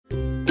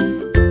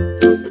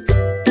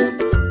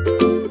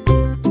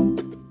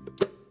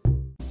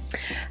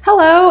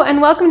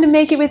welcome to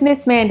Make It with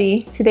Miss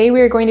Mandee. Today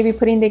we are going to be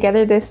putting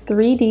together this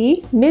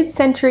 3D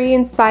mid-century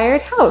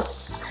inspired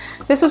house.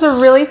 This was a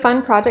really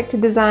fun project to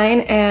design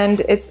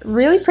and it's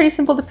really pretty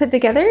simple to put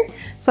together,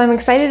 so I'm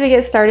excited to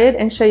get started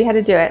and show you how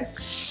to do it.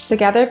 So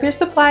gather up your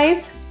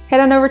supplies,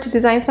 head on over to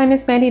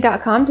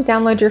designsbymissmandee.com to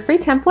download your free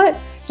template,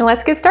 and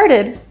let's get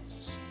started.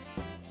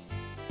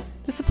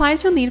 The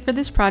supplies you'll need for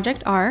this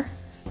project are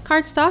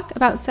cardstock,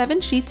 about 7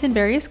 sheets in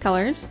various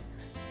colors,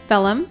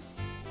 vellum,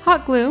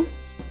 hot glue,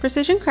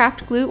 precision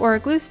craft glue or a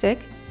glue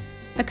stick,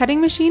 a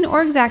cutting machine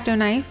or X-Acto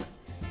knife,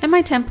 and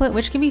my template,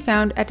 which can be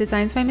found at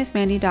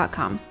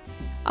designsbymissmandee.com.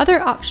 Other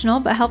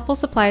optional but helpful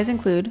supplies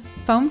include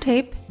foam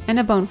tape and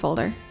a bone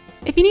folder.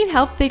 If you need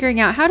help figuring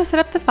out how to set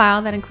up the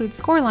file that includes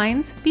score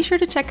lines, be sure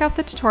to check out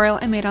the tutorial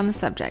I made on the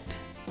subject.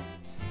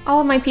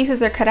 All of my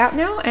pieces are cut out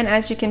now, and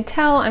as you can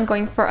tell, I'm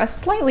going for a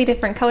slightly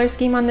different color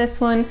scheme on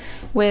this one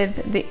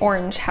with the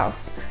orange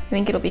house. I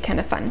think it'll be kind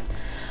of fun.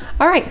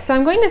 Alright, so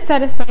I'm going to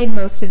set aside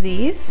most of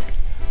these.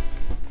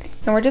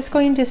 And we're just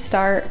going to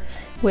start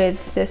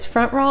with this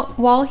front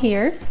wall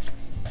here,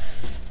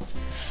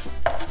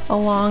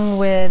 along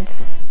with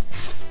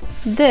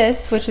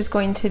this, which is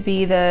going to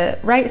be the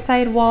right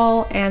side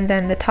wall and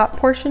then the top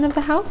portion of the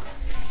house.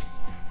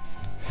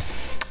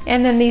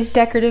 And then these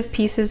decorative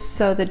pieces,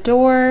 so the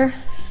door,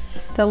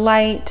 the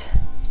light,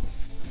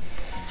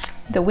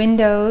 the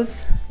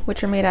windows,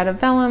 which are made out of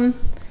vellum,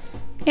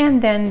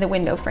 and then the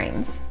window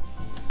frames.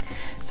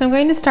 So I'm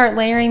going to start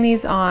layering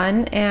these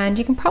on, and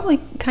you can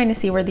probably kind of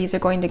see where these are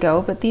going to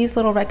go, but these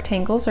little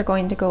rectangles are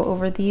going to go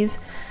over these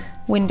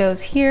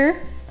windows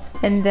here,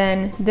 and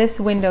then this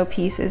window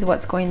piece is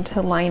what's going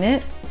to line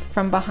it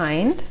from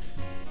behind.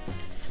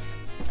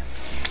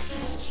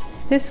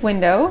 This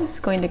window is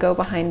going to go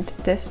behind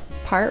this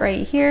part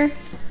right here,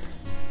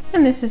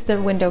 and this is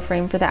the window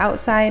frame for the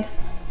outside.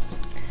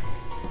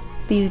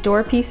 These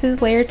door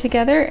pieces layer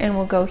together and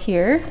will go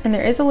here, and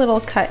there is a little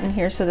cut in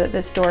here so that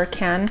this door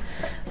can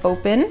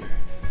open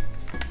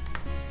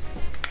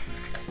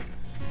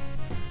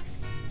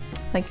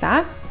like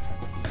that.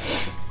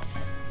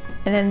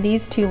 And then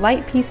these two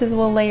light pieces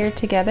will layer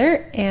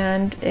together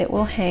and it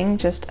will hang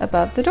just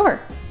above the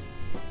door.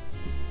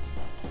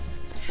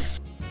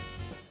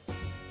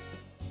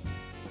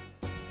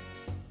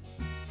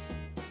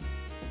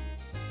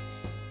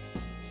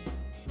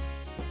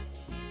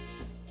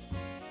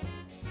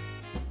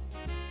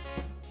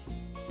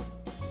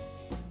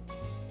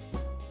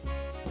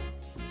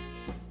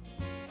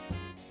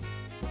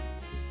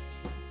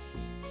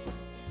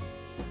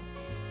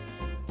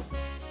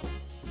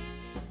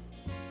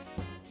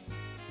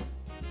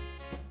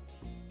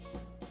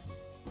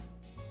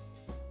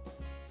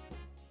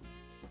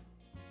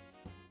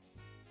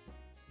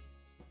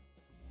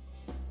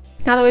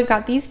 Now that we've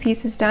got these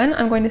pieces done,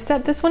 I'm going to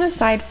set this one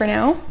aside for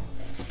now.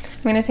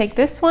 I'm going to take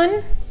this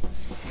one,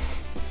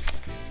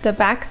 the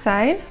back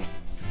side,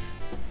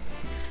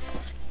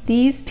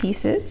 these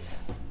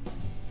pieces,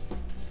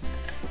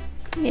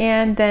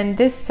 and then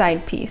this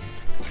side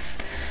piece.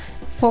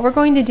 What we're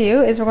going to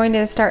do is we're going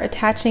to start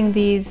attaching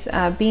these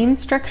beam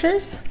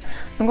structures.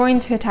 I'm going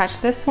to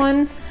attach this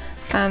one,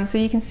 so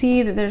you can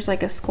see that there's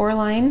like a score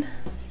line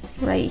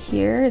right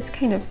here. It's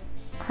kind of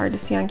hard to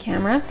see on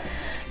camera.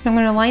 I'm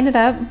going to line it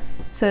up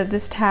so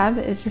this tab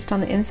is just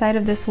on the inside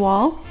of this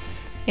wall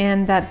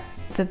and that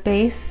the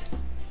base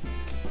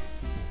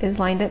is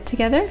lined up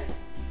together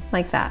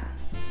like that.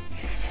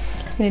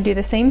 I'm going to do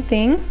the same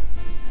thing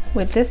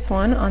with this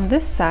one on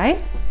this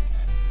side.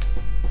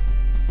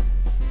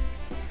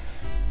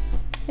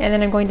 And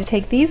then I'm going to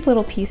take these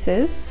little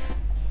pieces,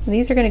 and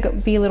these are going to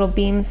be little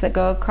beams that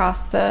go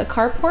across the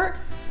carport.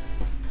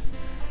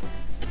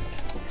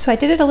 So I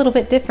did it a little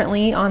bit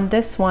differently on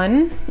this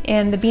one,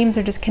 and the beams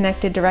are just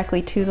connected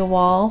directly to the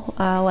wall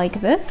like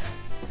this.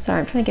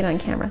 Sorry, I'm trying to get on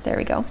camera. There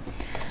we go.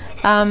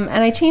 And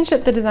I changed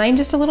up the design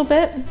just a little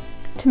bit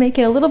to make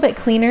it a little bit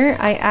cleaner.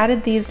 I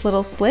added these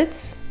little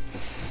slits.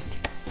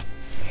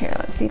 Here,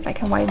 let's see if I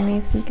can widen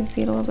these so you can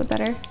see it a little bit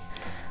better.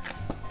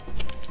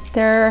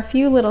 There are a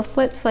few little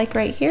slits like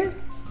right here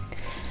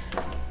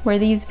where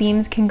these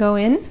beams can go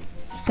in,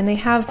 and they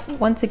have,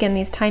 once again,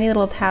 these tiny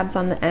little tabs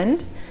on the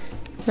end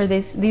where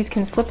these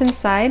can slip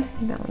inside.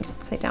 That one's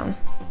upside down.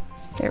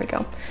 There we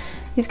go.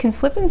 These can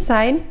slip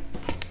inside.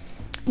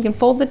 You can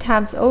fold the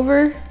tabs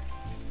over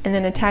and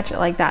then attach it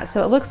like that.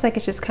 So it looks like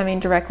it's just coming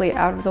directly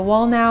out of the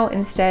wall now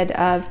instead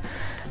of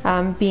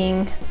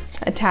being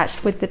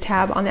attached with the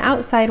tab on the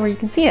outside where you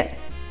can see it.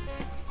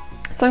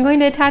 So I'm going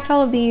to attach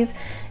all of these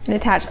and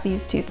attach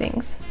these two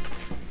things.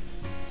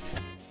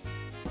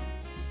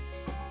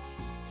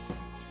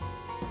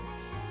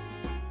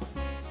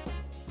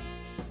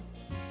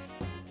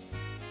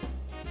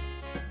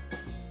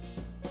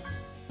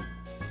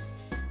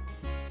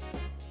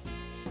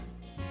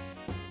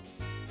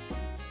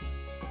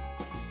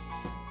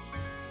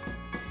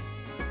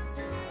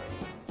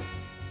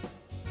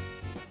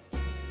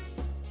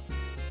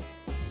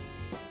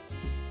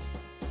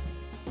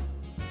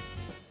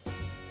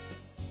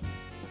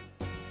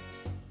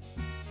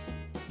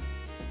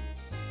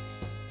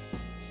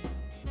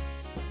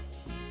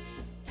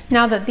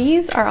 Now that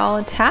these are all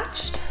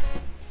attached,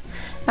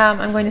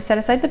 I'm going to set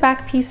aside the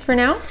back piece for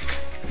now,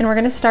 and we're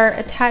going to start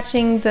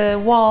attaching the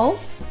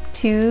walls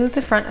to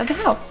the front of the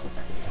house.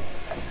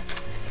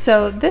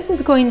 So this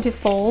is going to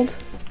fold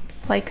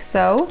like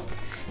so,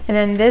 and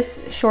then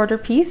this shorter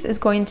piece is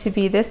going to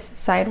be this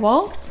side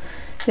wall.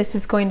 This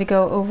is going to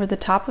go over the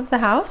top of the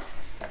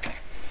house,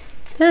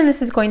 and then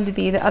this is going to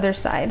be the other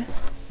side.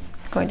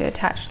 I'm going to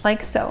attach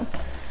like so.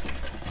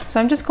 So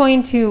I'm just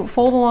going to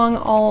fold along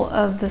all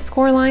of the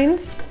score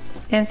lines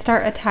and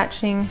start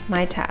attaching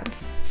my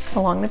tabs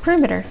along the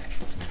perimeter.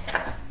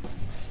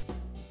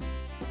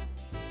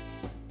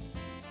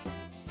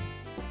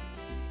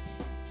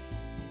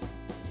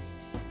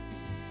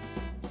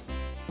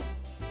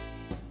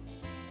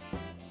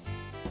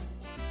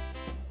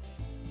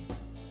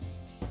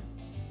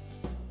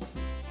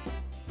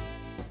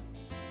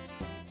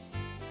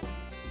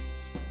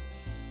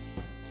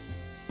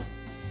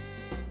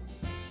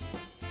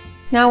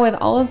 Now with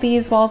all of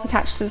these walls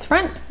attached to the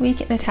front, we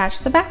can attach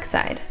the back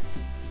side.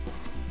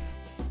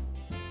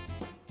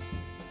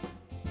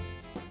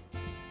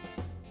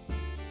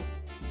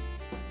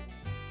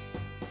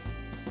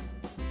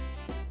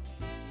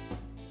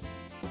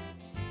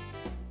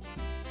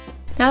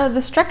 Now that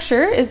the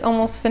structure is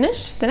almost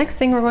finished, the next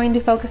thing we're going to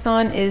focus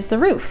on is the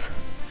roof.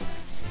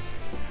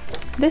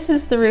 This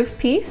is the roof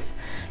piece,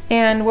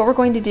 and what we're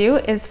going to do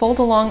is fold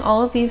along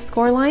all of these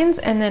score lines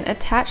and then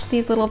attach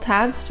these little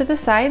tabs to the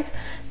sides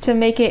to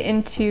make it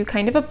into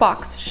kind of a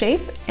box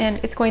shape,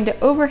 and it's going to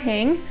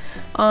overhang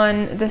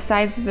on the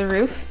sides of the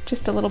roof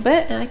just a little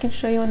bit, and I can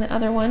show you on the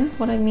other one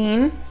what I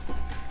mean.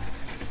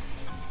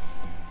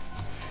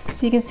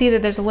 So you can see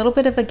that there's a little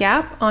bit of a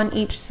gap on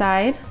each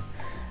side,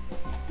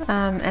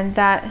 and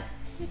that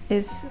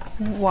is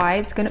why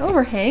it's going to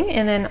overhang.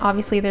 And then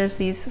obviously there's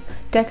these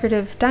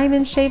decorative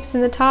diamond shapes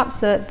in the top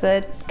so that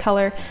the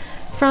color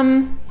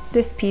from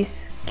this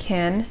piece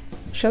can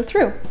show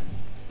through.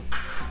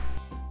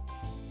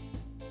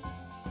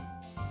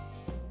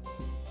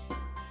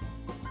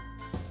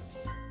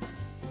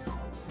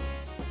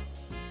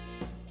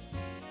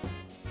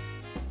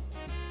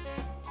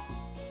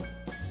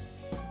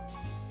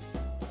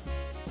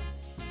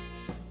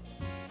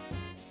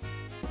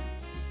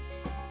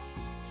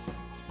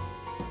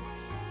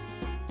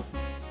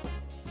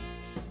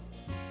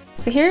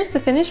 So here's the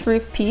finished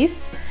roof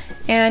piece,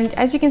 and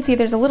as you can see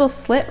there's a little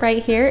slit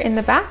right here in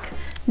the back.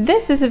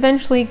 This is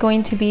eventually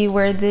going to be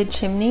where the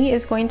chimney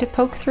is going to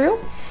poke through,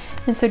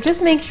 and so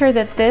just make sure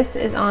that this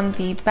is on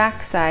the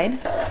back side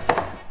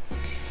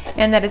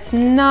and that it's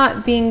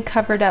not being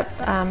covered up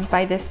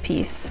by this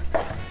piece.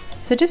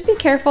 So just be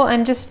careful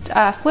and just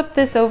flip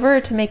this over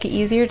to make it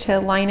easier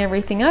to line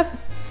everything up,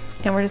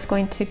 and we're just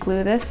going to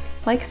glue this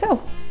like so.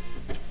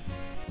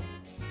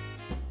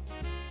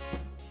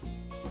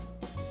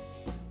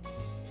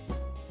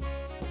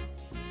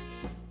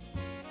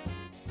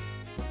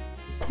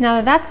 Now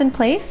that that's in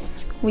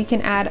place, we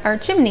can add our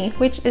chimney,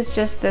 which is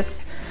just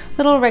this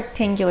little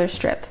rectangular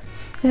strip.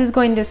 This is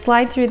going to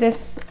slide through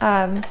this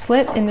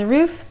slit in the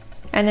roof,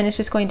 and then it's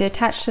just going to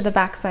attach to the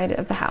back side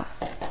of the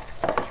house.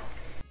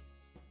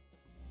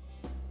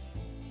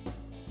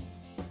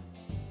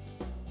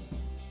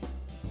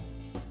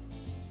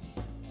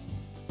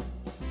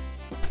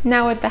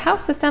 Now with the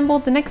house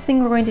assembled, the next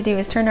thing we're going to do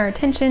is turn our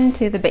attention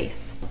to the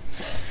base,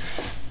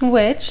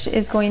 which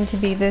is going to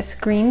be this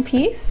green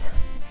piece,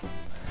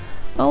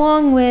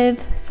 along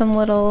with some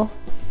little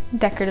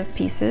decorative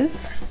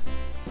pieces.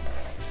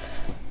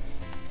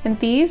 And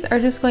these are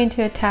just going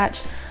to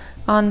attach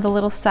on the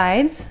little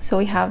sides. So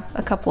we have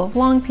a couple of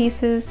long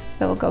pieces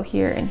that will go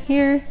here and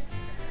here,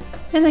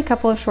 and a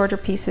couple of shorter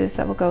pieces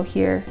that will go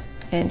here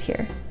and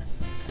here.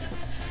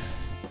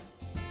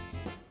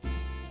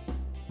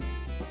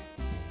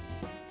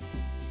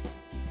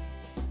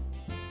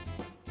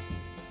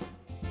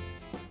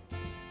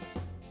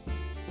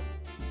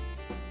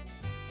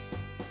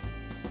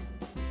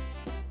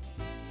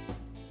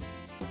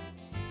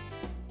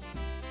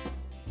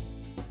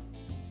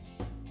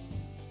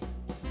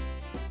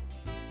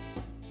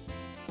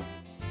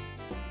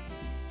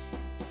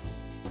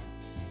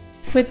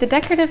 With the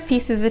decorative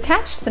pieces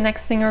attached, the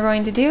next thing we're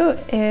going to do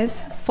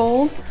is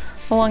fold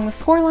along the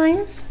score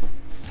lines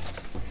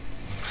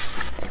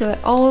so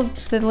that all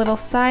of the little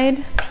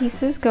side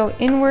pieces go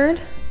inward,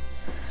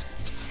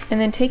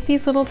 and then take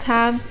these little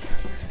tabs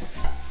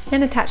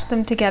and attach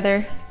them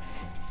together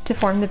to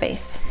form the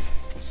base.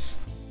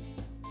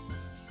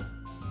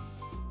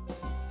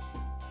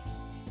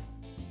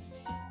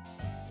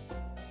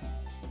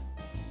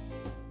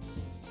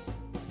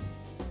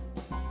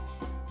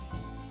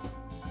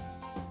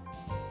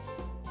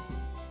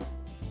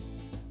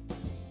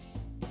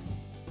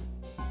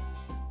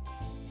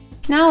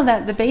 Now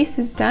that the base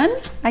is done,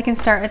 I can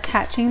start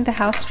attaching the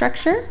house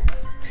structure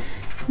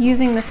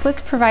using the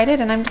slits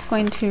provided, and I'm just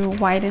going to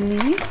widen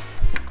these.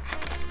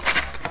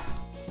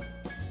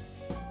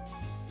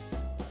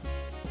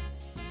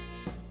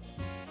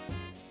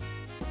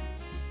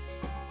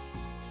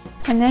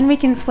 And then we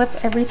can slip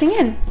everything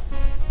in.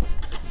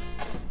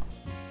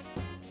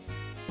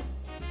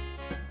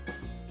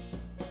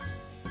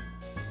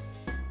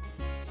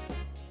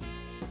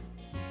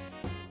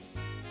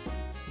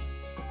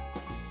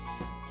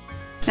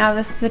 Now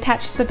this is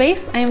attached to the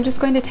base. I am just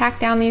going to tack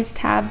down these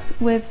tabs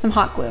with some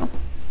hot glue.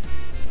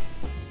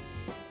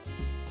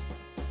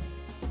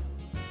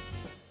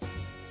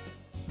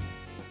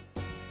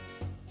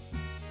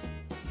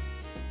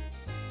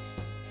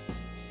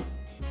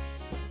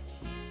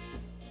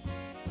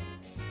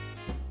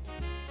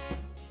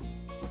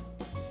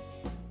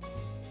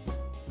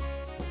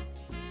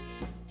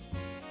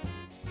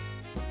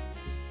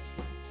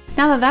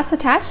 Now that that's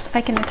attached,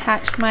 I can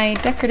attach my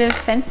decorative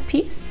fence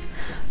piece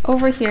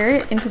over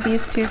here into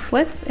these two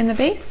slits in the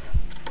base.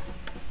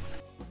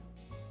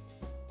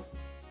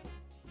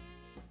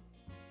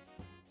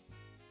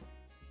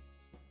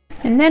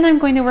 And then I'm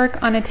going to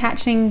work on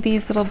attaching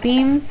these little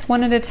beams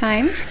one at a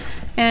time.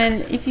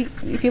 And if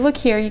you look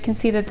here, you can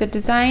see that the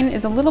design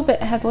is has a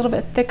little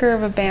bit thicker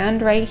of a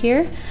band right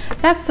here.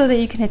 That's so that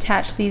you can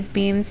attach these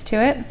beams to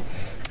it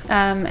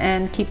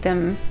and keep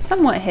them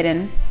somewhat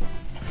hidden.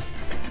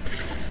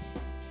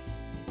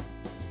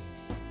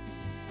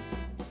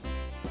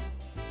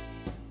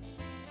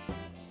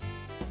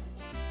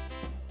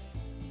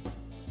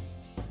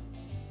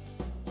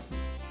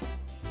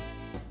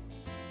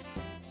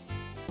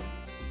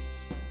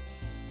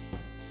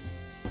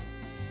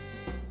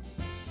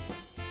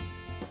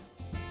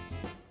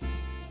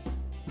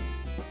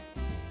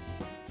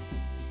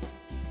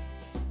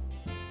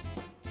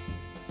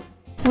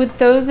 With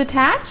those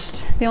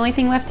attached, the only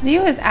thing left to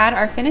do is add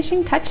our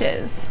finishing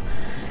touches.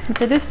 And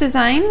for this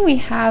design, we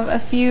have a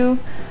few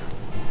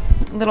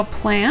little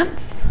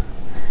plants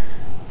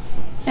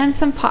and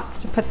some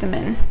pots to put them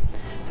in.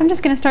 So I'm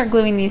just going to start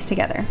gluing these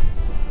together.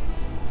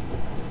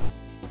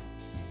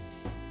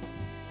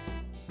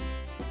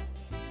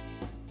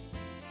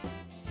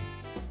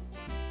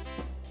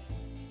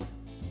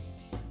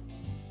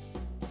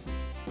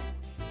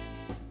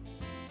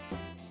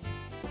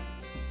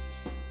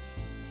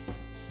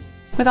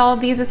 With all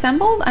of these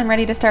assembled, I'm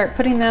ready to start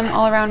putting them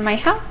all around my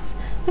house.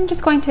 I'm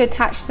just going to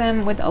attach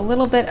them with a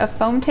little bit of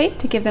foam tape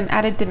to give them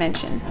added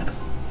dimension.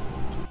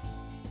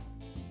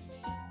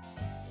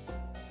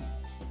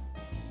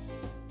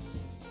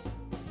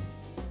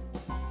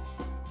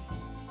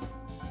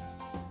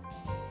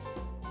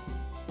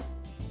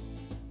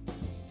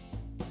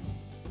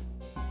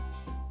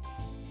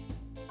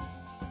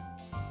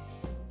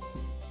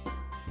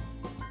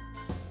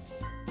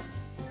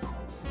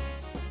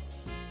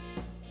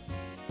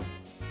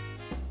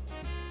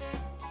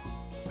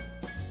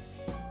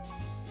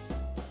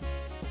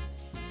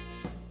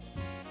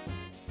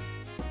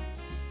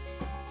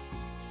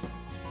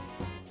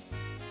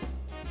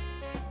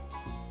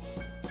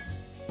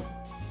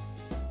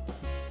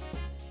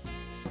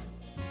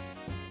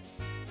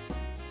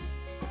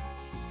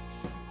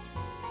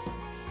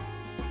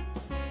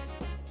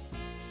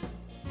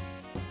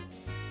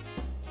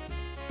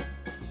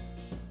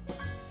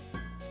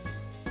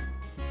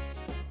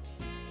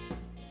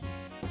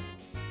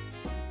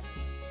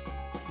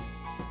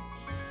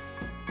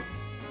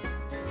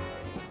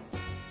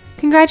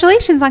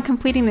 Congratulations on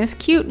completing this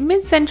cute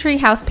mid-century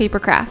house paper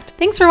craft.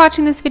 Thanks for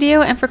watching this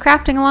video and for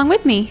crafting along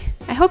with me.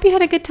 I hope you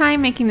had a good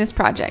time making this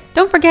project.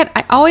 Don't forget,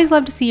 I always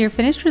love to see your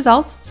finished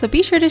results, so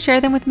be sure to share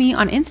them with me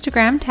on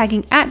Instagram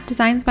tagging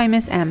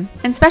 @DesignsByMissM.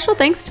 And special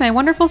thanks to my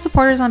wonderful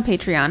supporters on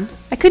Patreon.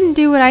 I couldn't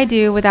do what I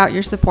do without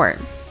your support.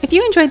 If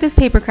you enjoyed this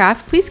paper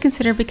craft, please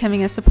consider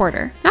becoming a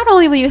supporter. Not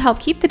only will you help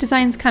keep the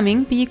designs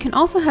coming, but you can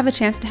also have a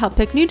chance to help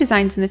pick new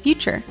designs in the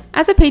future.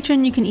 As a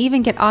patron, you can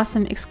even get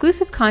awesome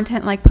exclusive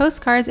content like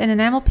postcards and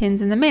enamel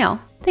pins in the mail.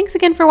 Thanks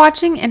again for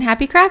watching and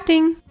happy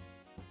crafting!